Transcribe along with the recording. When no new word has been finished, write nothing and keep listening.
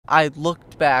I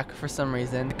looked back for some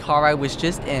reason. The car I was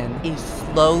just in is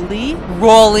slowly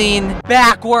rolling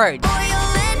backwards.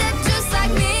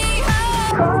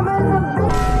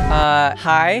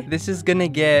 Hi, this is gonna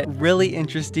get really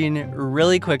interesting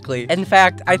really quickly. In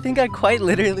fact, I think I quite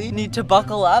literally need to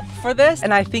buckle up for this,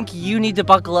 and I think you need to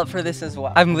buckle up for this as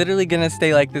well. I'm literally gonna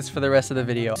stay like this for the rest of the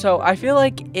video. So I feel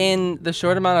like in the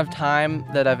short amount of time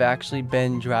that I've actually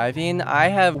been driving, I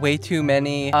have way too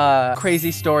many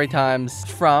crazy story times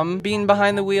from being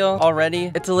behind the wheel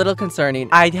already. It's a little concerning.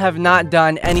 I have not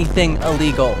done anything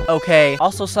illegal, okay?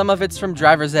 Also, some of it's from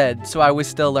driver's ed, so I was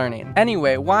still learning.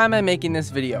 Anyway, why am I making this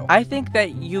video? I think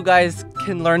that you guys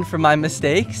can learn from my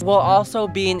mistakes while also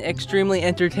being extremely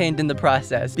entertained in the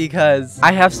process, because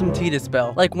I have some tea to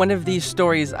spill. Like one of these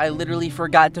stories, I literally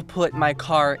forgot to put my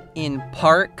car in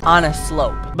park on a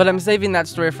slope, but I'm saving that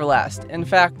story for last. In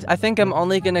fact, I think I'm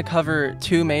only gonna cover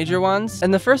two major ones,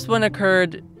 and the first one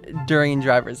occurred during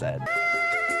driver's ed.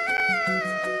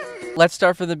 Let's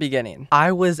start from the beginning.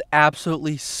 I was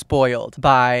absolutely spoiled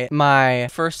by my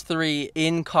first 3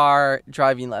 in-car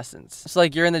driving lessons. So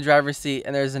like you're in the driver's seat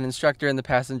and there's an instructor in the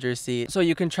passenger seat, so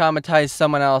you can traumatize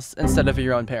someone else instead of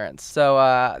your own parents. So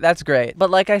that's great. But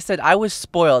like I said, I was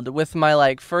spoiled with my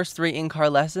like first 3 in-car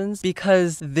lessons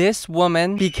because this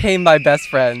woman became my best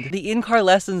friend. The in-car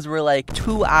lessons were like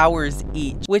 2 hours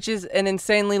each, which is an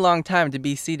insanely long time to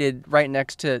be seated right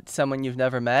next to someone you've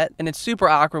never met. And it's super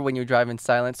awkward when you drive in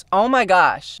silence. Oh my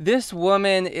gosh, this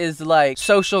woman is like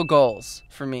social goals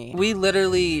for me. We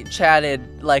literally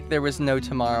chatted like there was no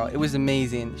tomorrow. It was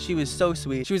amazing. She was so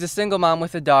sweet. She was a single mom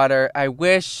with a daughter. I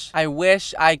wish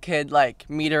I could like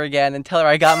meet her again and tell her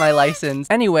I got my license.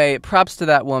 Anyway, props to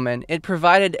that woman. It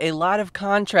provided a lot of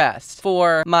contrast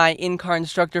for my in-car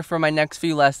instructor for my next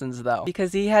few lessons though,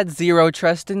 because he had zero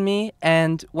trust in me,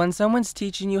 and when someone's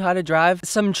teaching you how to drive,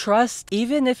 some trust,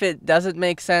 even if it doesn't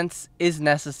make sense, is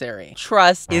necessary.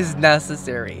 Trust is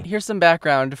necessary. Here's some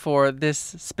background for this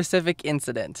specific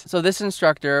incident. So this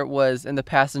instructor was in the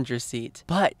passenger seat,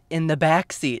 but in the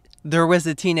back seat, there was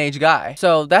a teenage guy.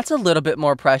 So that's a little bit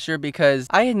more pressure because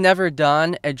I had never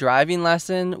done a driving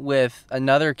lesson with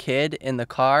another kid in the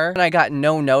car, and I got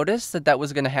no notice that that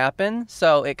was going to happen.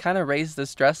 So it kind of raised the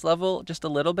stress level just a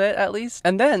little bit at least.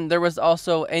 And then there was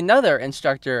also another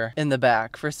instructor in the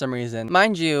back for some reason.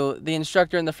 Mind you, the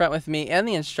instructor in the front with me and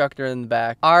the instructor in the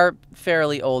back are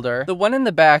fairly older. The one in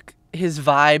the back, his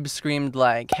vibe screamed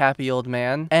like happy old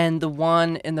man, and the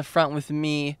one in the front with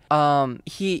me,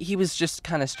 he was just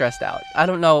kind of stressed out. I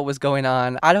don't know what was going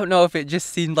on. I don't know if it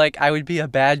just seemed like I would be a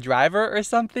bad driver or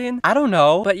something. I don't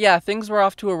know. But yeah, things were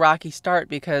off to a rocky start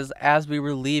because as we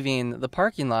were leaving the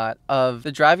parking lot of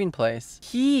the driving place,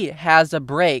 he has a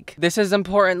brake. This is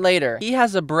important later. He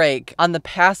has a brake on the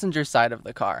passenger side of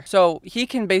the car. So he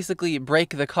can basically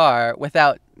brake the car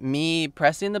without me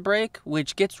pressing the brake,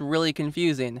 which gets really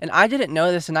confusing. And I didn't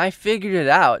know this, and I figured it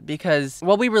out because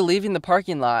while we were leaving the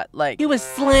parking lot, like, he was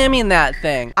slamming that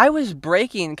thing. I was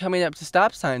braking coming up to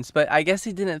stop signs, but I guess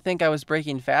he didn't think I was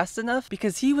braking fast enough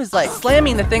because he was like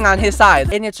slamming the thing on his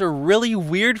side. And it's a really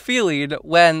weird feeling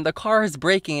when the car is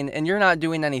braking and you're not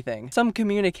doing anything. Some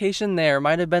communication there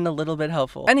might have been a little bit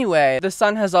helpful. Anyway, the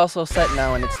sun has also set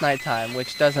now and it's nighttime,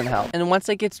 which doesn't help. And once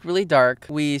it gets really dark,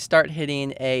 we start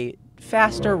hitting a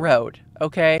faster road,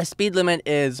 okay? The speed limit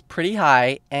is pretty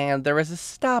high and there is a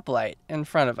stoplight in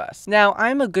front of us. Now,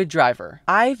 I'm a good driver.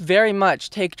 I very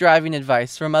much take driving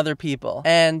advice from other people,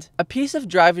 and a piece of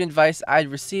driving advice I'd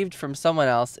received from someone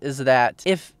else is that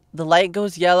if the light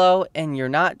goes yellow and you're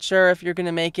not sure if you're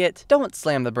gonna make it, don't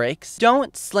slam the brakes.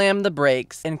 Don't slam the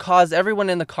brakes and cause everyone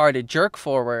in the car to jerk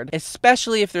forward,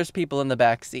 especially if there's people in the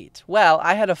back seat. Well,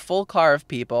 I had a full car of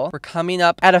people. We're coming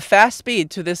up at a fast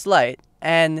speed to this light,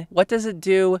 and what does it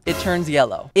do? It turns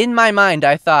yellow. In my mind,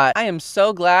 I thought, I am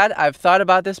so glad I've thought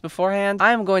about this beforehand.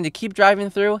 I am going to keep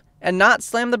driving through and not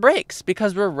slam the brakes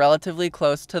because we're relatively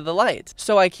close to the light.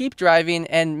 So I keep driving,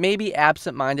 and maybe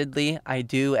absent-mindedly, I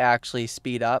do actually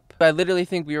speed up. But I literally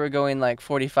think we were going like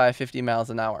 45, 50 miles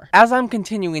an hour. As I'm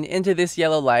continuing into this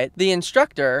yellow light, the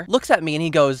instructor looks at me and he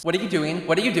goes, "What are you doing?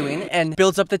 What are you doing?" And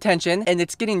builds up the tension, and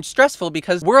it's getting stressful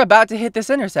because we're about to hit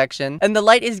this intersection and the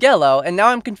light is yellow, and now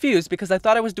I'm confused because I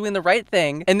thought I was doing the right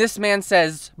thing. And this man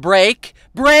says, "Brake,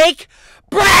 brake,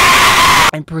 brake!"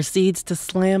 and proceeds to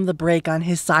slam the brake on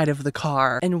his side of the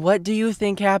car. And what do you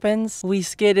think happens? We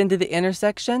skid into the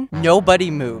intersection. Nobody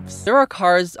moves. There are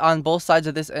cars on both sides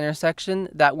of this intersection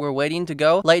that were waiting to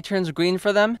go. Light turns green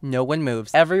for them. No one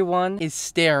moves. Everyone is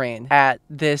staring at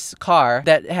this car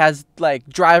that has like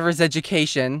driver's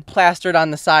education plastered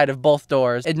on the side of both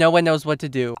doors, and no one knows what to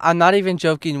do. I'm not even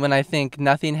joking when I think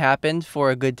nothing happened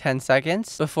for a good 10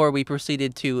 seconds before we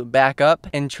proceeded to back up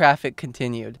and traffic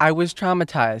continued. I was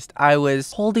traumatized. I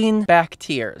was holding back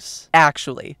tears.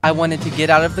 Actually, I wanted to get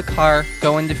out of the car,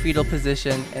 go into fetal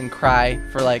position, and cry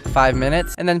for like 5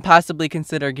 minutes, and then possibly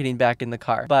consider getting back in the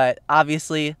car. But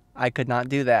obviously, I could not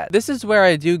do that. This is where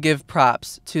I do give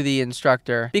props to the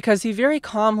instructor, because he very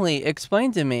calmly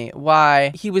explained to me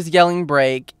why he was yelling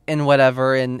brake and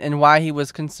whatever, and why he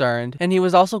was concerned. And he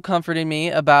was also comforting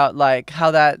me about like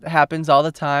how that happens all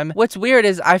the time. What's weird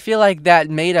is I feel like that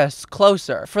made us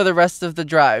closer for the rest of the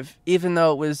drive, even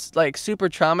though it was like super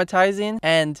traumatizing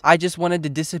and I just wanted to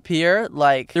disappear.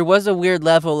 Like there was a weird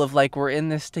level of like, we're in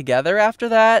this together after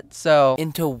that. So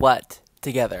into what?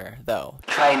 Together, though.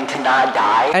 Trying to not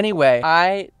die. Anyway,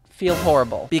 I feel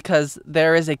horrible because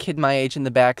there is a kid my age in the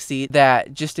back seat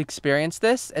that just experienced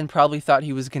this and probably thought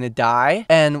he was gonna die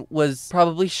and was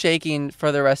probably shaking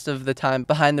for the rest of the time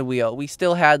behind the wheel. We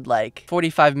still had like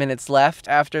 45 minutes left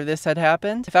after this had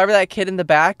happened. If I were that kid in the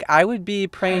back, I would be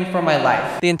praying for my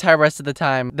life the entire rest of the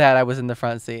time that I was in the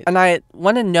front seat. And I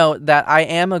want to note that I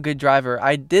am a good driver.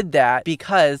 I did that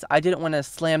because I didn't want to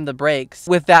slam the brakes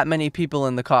with that many people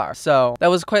in the car. So that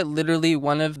was quite literally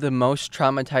one of the most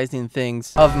traumatizing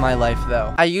things of my life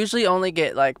though. I usually only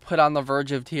get like put on the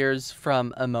verge of tears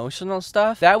from emotional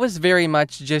stuff. That was very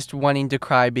much just wanting to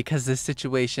cry because this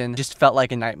situation just felt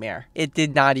like a nightmare. It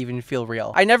did not even feel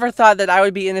real. I never thought that I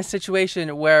would be in a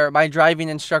situation where my driving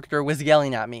instructor was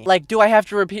yelling at me. Like, do I have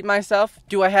to repeat myself?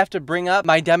 Do I have to bring up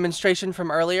my demonstration from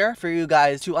earlier for you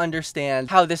guys to understand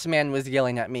how this man was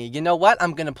yelling at me? You know what?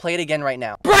 I'm gonna play it again right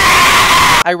now.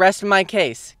 I rest my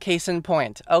case. Case in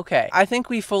point. Okay, I think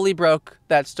we fully broke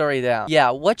that story down. Yeah,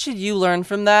 what should you learn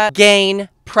from that? Gain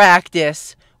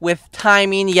practice with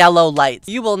timing yellow lights.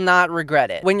 You will not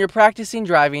regret it. When you're practicing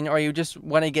driving or you just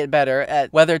want to get better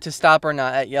at whether to stop or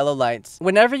not at yellow lights,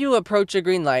 whenever you approach a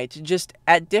green light, just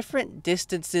at different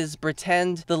distances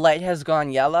pretend the light has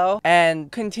gone yellow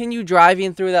and continue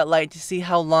driving through that light to see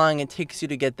how long it takes you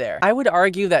to get there. I would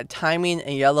argue that timing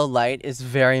a yellow light is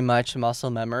very much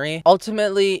muscle memory.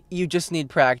 Ultimately, you just need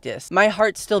practice. My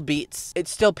heart still beats. It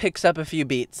still picks up a few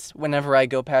beats whenever I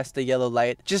go past the yellow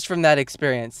light, just from that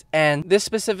experience. And this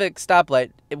specific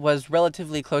stoplight, it was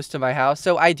relatively close to my house,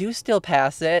 so I do still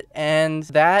pass it, and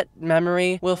that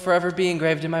memory will forever be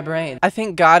engraved in my brain. I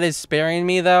think God is sparing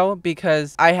me though,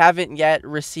 because I haven't yet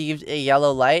received a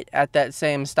yellow light at that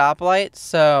same stoplight,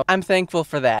 so I'm thankful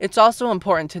for that. It's also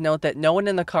important to note that no one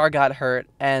in the car got hurt,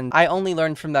 and I only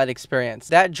learned from that experience.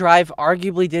 That drive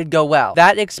arguably did go well.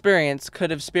 That experience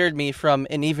could have spared me from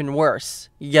an even worse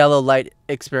yellow light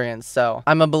experience, so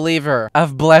I'm a believer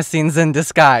of blessings in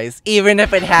disguise, even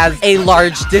if it has a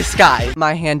large disguise.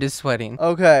 My hand is sweating.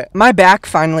 Okay, my back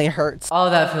finally hurts. Oh,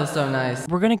 that feels so nice.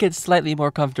 We're gonna get slightly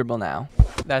more comfortable now.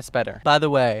 That's better. By the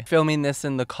way, filming this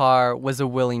in the car was a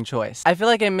willing choice. I feel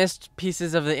like I missed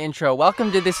pieces of the intro.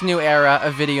 Welcome to this new era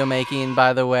of video making,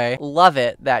 by the way. Love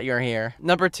it that you're here.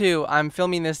 Number 2, I'm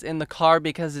filming this in the car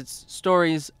because it's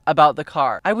stories about the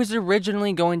car. I was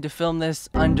originally going to film this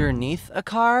underneath a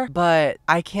car, but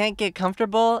I can't get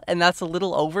comfortable, and that's a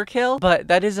little overkill, but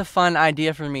that is a fun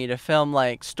idea for me to film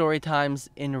like story times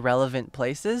in relevant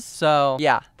places. So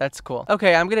yeah, that's cool.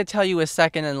 Okay, I'm gonna tell you a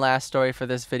second and last story for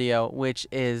this video, which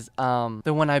is the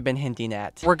one I've been hinting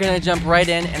at. We're gonna jump right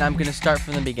in, and I'm gonna start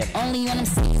from the beginning.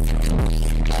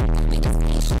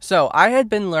 So I had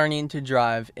been learning to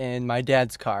drive in my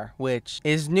dad's car, which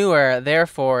is newer,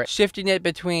 therefore shifting it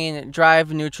between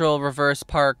drive, neutral, reverse,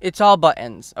 park, it's all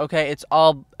buttons, okay? It's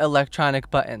all electronic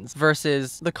buttons,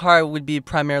 versus the car I would be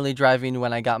primarily driving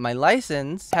when I got my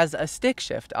license has a stick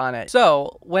shift on it.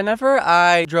 So whenever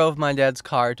I drove my dad's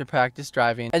car to practice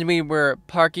driving and we were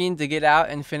parking to get out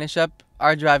and finish up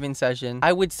our driving session,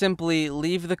 I would simply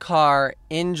leave the car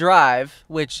in drive,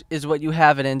 which is what you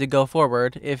have it in to go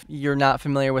forward if you're not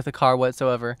familiar with the car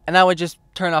whatsoever, and I would just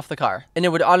turn off the car and it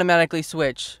would automatically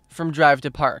switch from drive to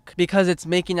park because it's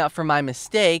making up for my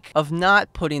mistake of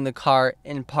not putting the car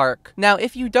in park. Now,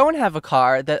 if you don't have a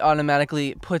car that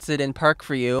automatically puts it in park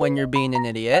for you when you're being an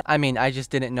idiot, I mean, I just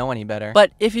didn't know any better.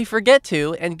 But if you forget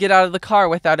to and get out of the car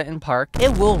without it in park,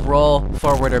 it will roll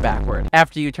forward or backward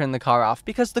after you turn the car off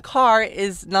because the car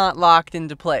is not locked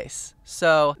into place.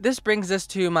 So this brings us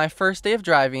to my first day of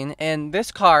driving in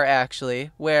this car,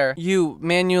 actually, where you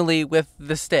manually with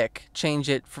the stick change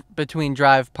it between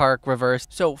drive, park, reverse.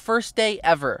 So first day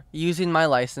ever using my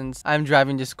license, I'm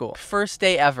driving to school. First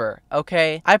day ever,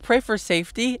 okay? I pray for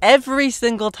safety every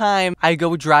single time I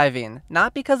go driving.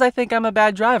 Not because I think I'm a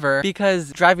bad driver,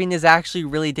 because driving is actually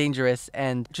really dangerous,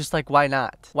 and just like, why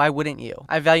not? Why wouldn't you?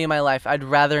 I value my life. I'd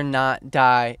rather not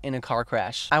die in a car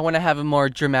crash. I want to have a more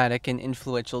dramatic and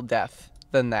influential death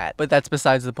than that, but that's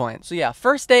besides the point. So yeah,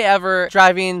 first day ever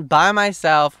driving by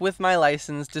myself with my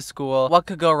license to school. What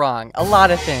could go wrong? A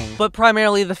lot of things, but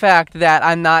primarily the fact that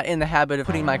I'm not in the habit of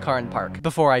putting my car in park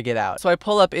before I get out. So I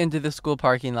pull up into the school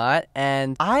parking lot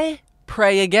and I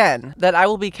pray again that I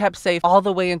will be kept safe all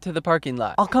the way into the parking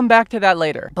lot. I'll come back to that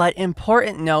later. But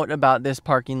important note about this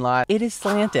parking lot, it is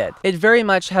slanted. It very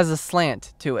much has a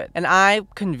slant to it. And I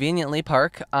conveniently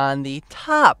park on the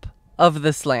top of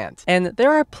the slant. And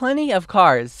there are plenty of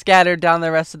cars scattered down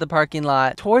the rest of the parking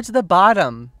lot towards the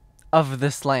bottom of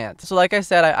the slant. So like I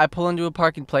said, I pull into a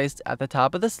parking place at the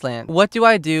top of the slant. What do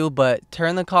I do but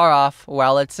turn the car off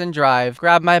while it's in drive,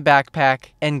 grab my backpack,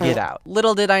 and get out.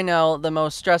 Little did I know the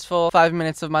most stressful 5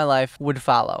 minutes of my life would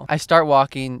follow. I start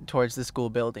walking towards the school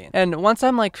building. And once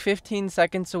I'm like 15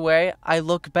 seconds away, I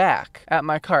look back at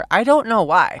my car. I don't know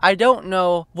why. I don't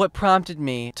know what prompted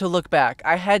me to look back.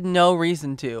 I had no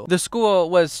reason to. The school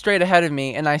was straight ahead of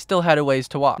me and I still had a ways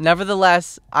to walk.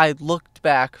 Nevertheless, I looked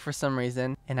back for some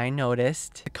reason and I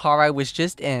noticed the car I was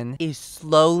just in is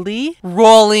slowly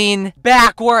rolling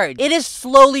backward. It is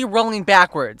slowly rolling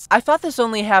backwards. I thought this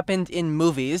only happened in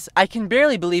movies. I can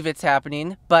barely believe it's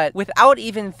happening, but without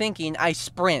even thinking, I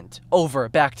sprint over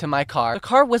back to my car. The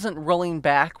car wasn't rolling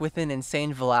back with an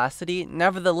insane velocity.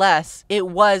 Nevertheless, it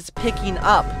was picking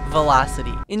up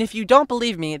velocity. And if you don't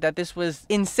believe me that this was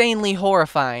insanely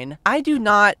horrifying, I do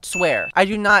not swear. I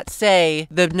do not say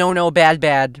the no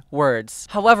bad words.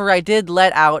 However, I did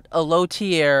let out a low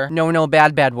tier no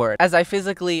bad word as I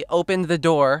physically opened the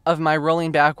door of my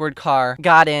rolling backward car,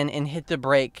 got in, and hit the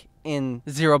brake in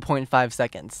 0.5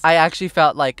 seconds. I actually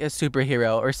felt like a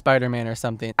superhero or Spider-Man or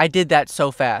something. I did that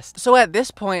so fast. So at this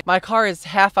point, my car is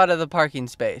half out of the parking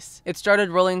space. It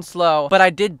started rolling slow, but I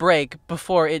did brake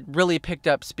before it really picked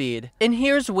up speed. And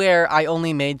here's where I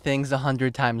only made things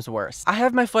 100 times worse. I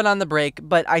have my foot on the brake,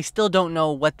 but I still don't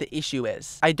know what the issue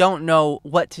is. I don't know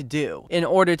what to do in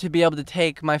order to be able to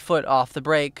take my foot off the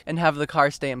brake and have the car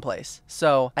stay in place.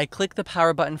 So I click the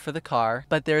power button for the car,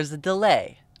 but there's a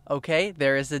delay. Okay,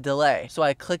 there is a delay. So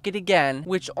I click it again,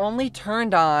 which only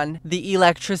turned on the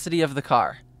electricity of the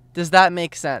car. Does that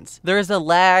make sense? There is a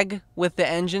lag with the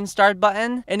engine start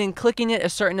button, and in clicking it a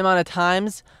certain amount of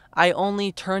times, I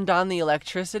only turned on the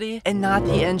electricity and not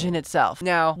the engine itself.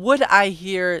 Now, would I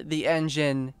hear the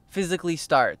engine physically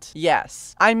start?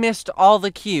 Yes. I missed all the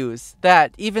cues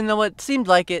that, even though it seemed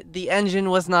like it, the engine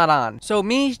was not on. So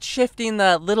me shifting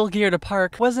the little gear to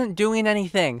park wasn't doing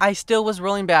anything. I still was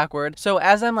rolling backward. So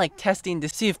as I'm like testing to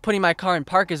see if putting my car in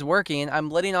park is working, I'm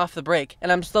letting off the brake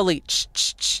and I'm slowly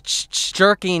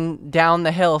jerking down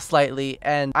the hill slightly,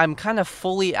 and I'm kind of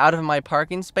fully out of my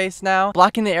parking space now,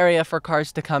 blocking the area for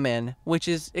cars to come in, which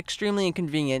is extremely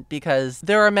inconvenient because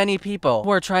there are many people who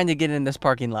are trying to get in this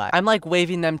parking lot. I'm like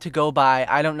waving them to go by.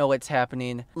 I don't know what's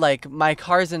happening. Like, my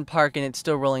car's in park and it's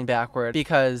still rolling backward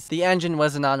because the engine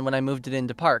wasn't on when I moved it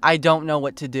into park. I don't know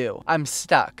what to do. I'm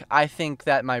stuck. I think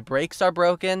that my brakes are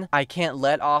broken. I can't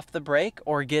let off the brake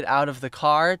or get out of the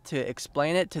car to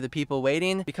explain it to the people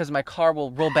waiting because my car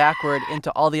will roll backward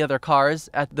into all the other cars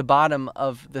at the bottom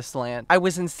of the slant. I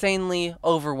was insanely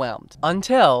overwhelmed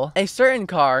until a certain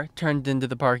car turned into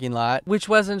the parking lot, which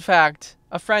was in fact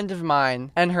a friend of mine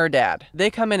and her dad. They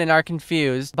come in and are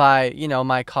confused by, you know,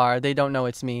 my car. They don't know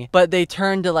it's me, but they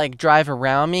turn to like drive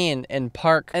around me and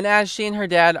park. And as she and her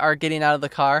dad are getting out of the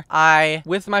car, I,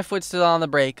 with my foot still on the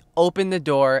brake, open the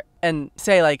door and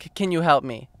say like, "Can you help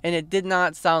me?" And it did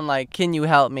not sound like, "Can you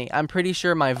help me?" I'm pretty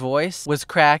sure my voice was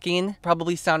cracking,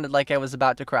 probably sounded like I was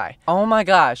about to cry. Oh my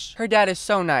gosh, her dad is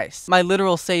so nice. My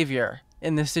literal savior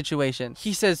in this situation.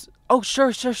 He says, "Oh,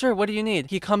 sure, what do you need?"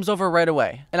 He comes over right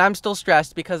away. And I'm still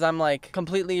stressed because I'm like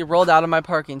completely rolled out of my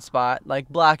parking spot, like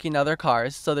blocking other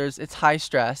cars. So it's high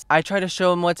stress. I try to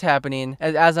show him what's happening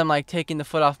as I'm like taking the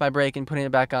foot off my brake and putting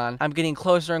it back on. I'm getting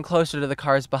closer and closer to the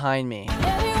cars behind me.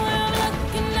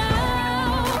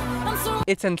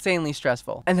 It's insanely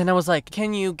stressful. And then I was like,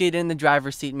 "Can you get in the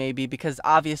driver's seat maybe? Because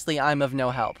obviously I'm of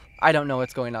no help. I don't know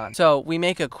what's going on. So we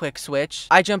make a quick switch.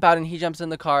 I jump out and he jumps in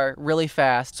the car really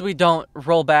fast so we don't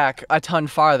roll back a ton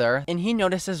farther. And he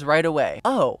notices right away,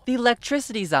 oh, the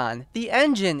electricity's on. The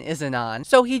engine isn't on.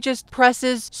 So he just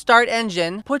presses start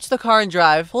engine, puts the car in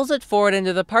drive, pulls it forward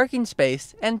into the parking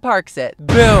space, and parks it.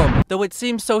 Boom! Though it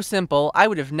seems so simple, I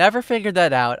would have never figured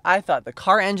that out. I thought the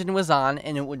car engine was on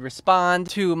and it would respond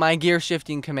to my gear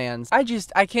shifting commands. I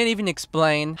can't even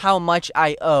explain how much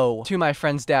I owe to my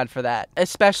friend's dad for that.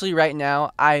 Especially right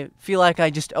now, I feel like I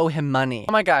just owe him money.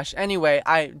 Oh my gosh, anyway,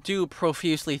 I do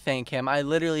profusely thank him. I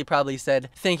literally probably said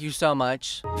thank you so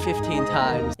much 15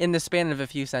 times in the span of a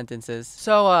few sentences.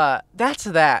 So that's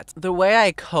that. The way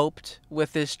I coped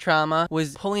with this trauma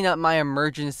was pulling up my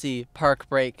emergency park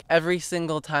brake every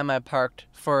single time I parked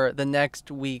for the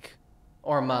next week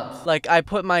or month. Like, I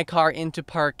put my car into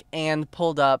park and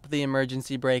pulled up the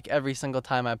emergency brake every single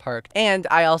time I parked. And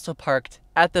I also parked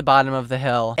at the bottom of the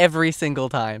hill every single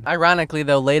time. Ironically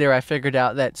though, later I figured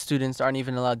out that students aren't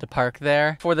even allowed to park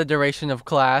there for the duration of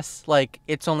class. Like,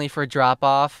 it's only for drop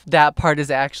off. That part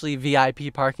is actually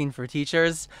VIP parking for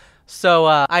teachers. So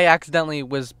I accidentally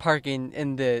was parking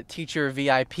in the teacher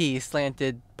VIP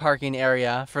slanted parking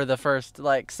area for the first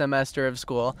semester of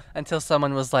school until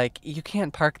someone was like, you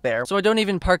can't park there. So I don't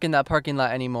even park in that parking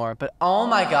lot anymore. But oh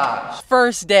my gosh,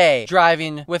 first day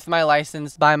driving with my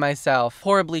license by myself,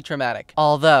 horribly traumatic.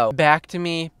 Although back to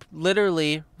me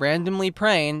literally randomly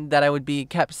praying that I would be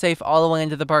kept safe all the way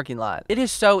into the parking lot. It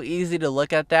is so easy to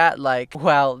look at that like,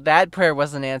 well, that prayer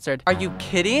wasn't answered. Are you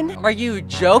kidding? Are you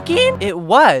joking? It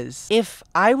was. If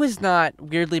I was not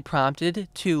weirdly prompted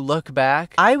to look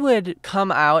back, I would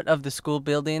come out of the school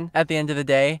building at the end of the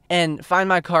day and find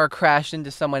my car crashed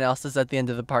into someone else's at the end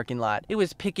of the parking lot. It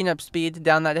was picking up speed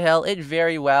down that hill. It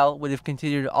very well would have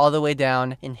continued all the way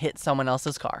down and hit someone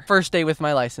else's car. First day with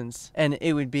my license, and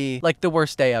it would be like the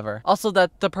worst day ever. Also,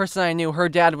 that the person I knew, her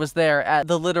dad was there at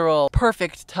the literal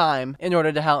perfect time in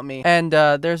order to help me. And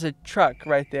there's a truck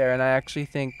right there, and I actually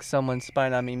think someone's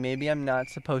spying on me. Maybe I'm not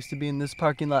supposed to be in this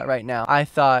parking lot right now. I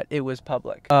thought it was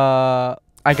public.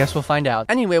 I guess we'll find out.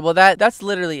 Anyway, well, that's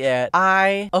literally it.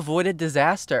 I avoided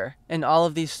disaster in all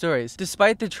of these stories.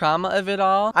 Despite the trauma of it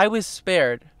all, I was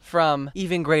spared from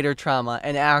even greater trauma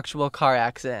and actual car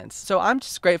accidents. So I'm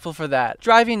just grateful for that.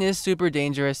 Driving is super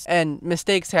dangerous and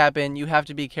mistakes happen. You have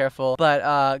to be careful.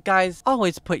 But guys,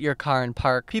 always put your car in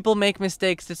park. People make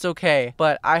mistakes, it's okay.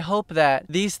 But I hope that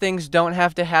these things don't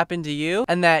have to happen to you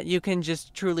and that you can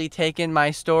just truly take in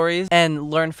my stories and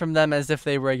learn from them as if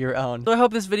they were your own. So I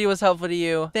hope this video was helpful to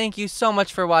you. Thank you so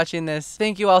much for watching this.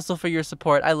 Thank you also for your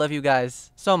support. I love you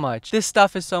guys so much. This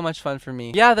stuff is so much fun for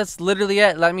me. Yeah, that's literally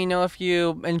it. Let me know if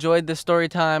you enjoyed the story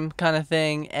time kind of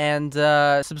thing, and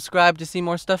subscribe to see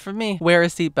more stuff from me. Wear a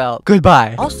seatbelt.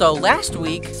 Goodbye. Also, last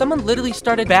week, someone literally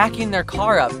started backing their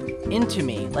car up into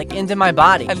me, like into my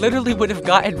body. I literally would have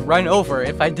gotten run over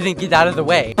if I didn't get out of the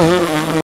way.